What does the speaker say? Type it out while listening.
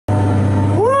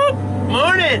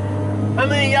man, how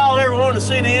many of y'all ever want to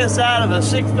see the inside of a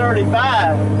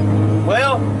 635?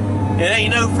 Well, it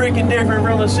ain't no freaking different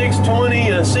from a 620,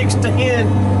 a 610.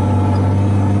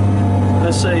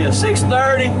 Let's see, a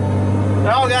 630. They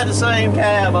all got the same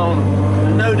cab on them.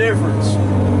 There's no difference.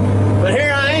 But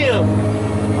here I am.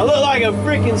 I look like a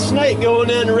freaking snake going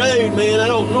down the road, man. I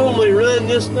don't normally run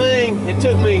this thing. It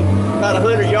took me about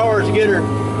 100 yards to get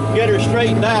her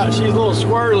straightened out. She's a little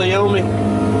squirrely on me.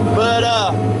 But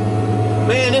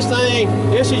man,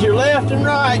 this is your left and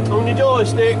right on your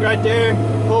joystick right there.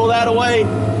 Pull that away,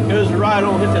 goes to the right.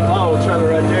 Don't hit that log trailer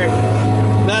right there.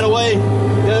 That away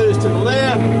goes to the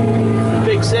left.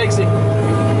 Big sexy.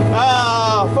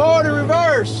 Forward and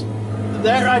reverse.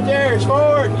 That right there is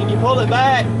forward, and you pull it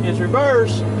back, it's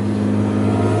reverse.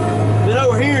 Then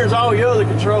over here is all your other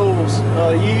controls.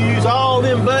 You use all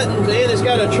them buttons, and it's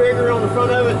got a trigger on the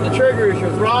front of it. The trigger is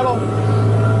your throttle.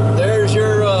 There's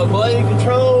your blade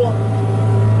control,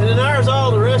 and then there's all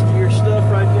the rest of your stuff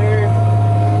right there.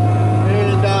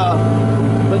 And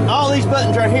but all these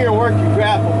buttons right here work your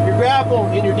grapple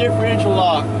and your differential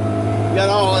lock. You got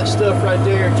all that stuff right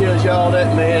there. It tells you all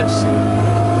that mess,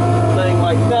 thing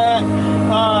like that.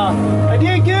 I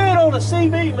did good on a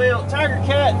CV mount,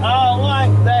 Tigercat. I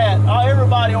like that.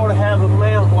 Everybody ought to have a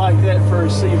mount like that for a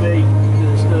CV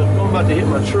and stuff. I'm about to hit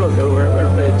my truck over. I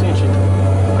better pay attention.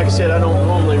 Like I said, I don't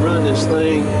normally run this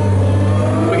thing.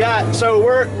 So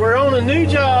we're on a new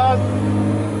job,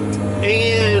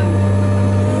 and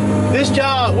this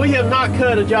job, we have not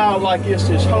cut a job like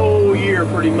this whole year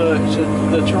pretty much.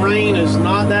 The terrain is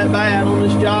not that bad on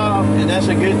this job, and that's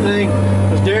a good thing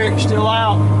because Derek's still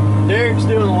out. Derek's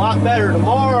doing a lot better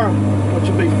tomorrow, which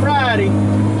will be Friday.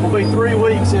 Will be 3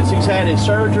 weeks since he's had his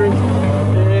surgery.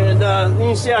 And you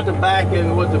can see out the back of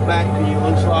it what the back view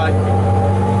looks like.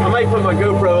 I may put my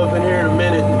GoPro up in here in a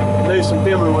minute and do some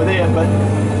filming with it, but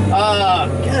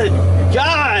good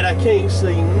God, I can't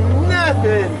see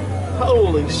nothing.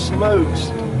 Holy smokes.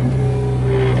 I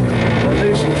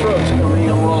knew some trucks coming in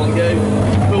a while ago.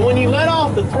 But when you let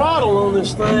off the throttle on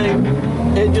this thing,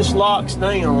 it just locks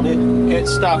down. It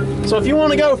stops. So if you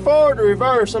want to go forward or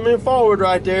reverse, I'm in forward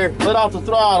right there. Let off the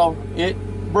throttle, it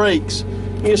brakes.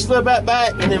 You just slip that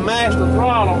back and then mash the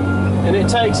throttle, and it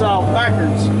takes off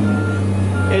backwards.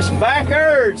 It's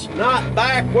backwards, not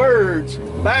backwards.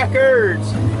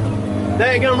 Backwards.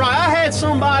 Daggum right. I had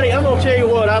somebody, I'm gonna tell you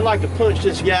what, I'd like to punch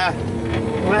this guy.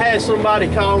 I had somebody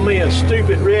call me a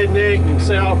stupid redneck and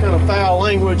say all kind of foul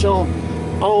language on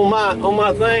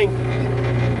my thing.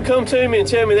 Come to me and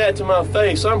tell me that to my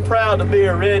face. I'm proud to be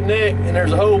a redneck, and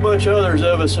there's a whole bunch of others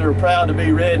of us that are proud to be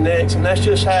rednecks, and that's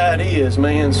just how it is,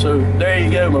 man. So there you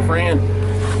go, my friend.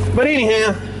 But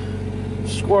anyhow,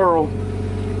 squirrel.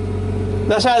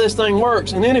 That's how this thing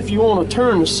works. And then if you want to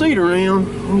turn the seat around,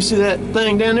 you see that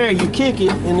thing down there, you kick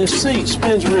it, and this seat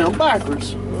spins around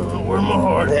backwards. Oh, where'd my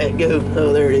hard hat go?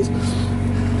 Oh, there it is.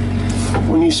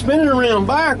 When you spin it around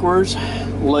backwards,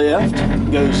 left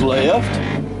goes left,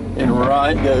 and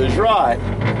right goes right.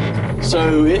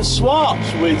 So it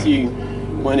swaps with you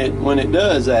when it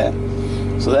does that.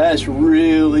 So that's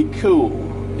really cool.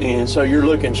 And so you're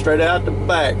looking straight out the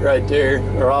back right there,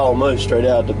 or almost straight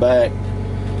out the back.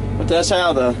 But that's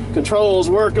how the controls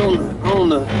work on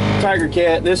the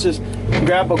Tigercat. This is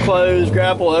grapple close,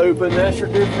 grapple open. That's your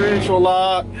differential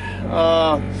lock.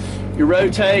 You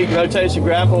rotates the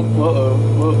grapple.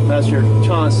 Whoa, that's your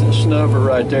constant snubber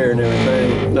right there and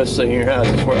everything. Let's see here, how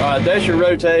does this work? All right, that's your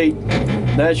rotate.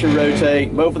 That's your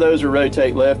rotate. Both of those are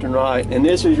rotate left and right. And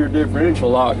this is your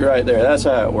differential lock right there. That's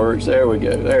how it works. There we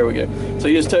go. There we go. So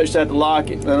you just touch that to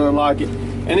lock it and unlock it.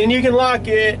 And then you can lock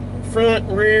it front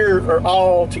and rear are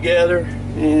all together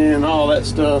and all that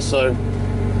stuff. So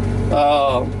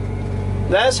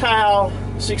that's how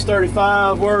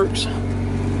 635 works.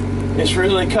 It's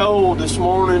really cold this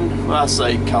morning. I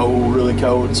say cold, really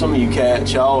cold. Some of you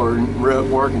cats, y'all are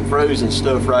working frozen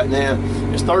stuff right now.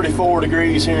 It's 34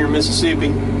 degrees here in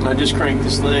Mississippi. I just cranked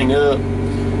this thing up.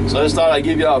 So I just thought I'd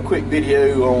give y'all a quick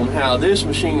video on how this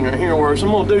machine right here works.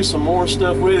 I'm gonna do some more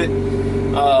stuff with it.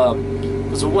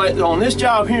 So on this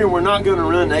job here, we're not going to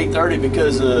run 830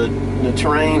 because the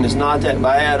terrain is not that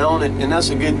bad on it, and that's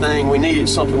a good thing. We needed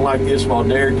something like this while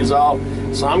Derek is off.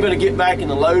 So I'm going to get back in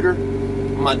the loader.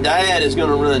 My dad is going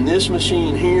to run this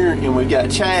machine here, and we've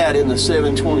got Chad in the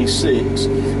 726.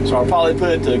 So I'll probably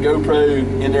put the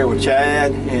GoPro in there with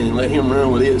Chad and let him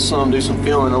run with it some, do some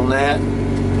filming on that,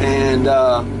 and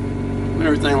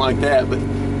everything like that. But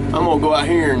I'm going to go out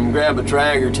here and grab a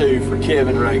drag or two for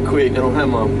Kevin right quick. I don't have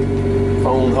my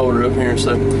phone holder up here,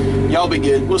 so y'all be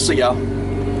good. We'll see y'all.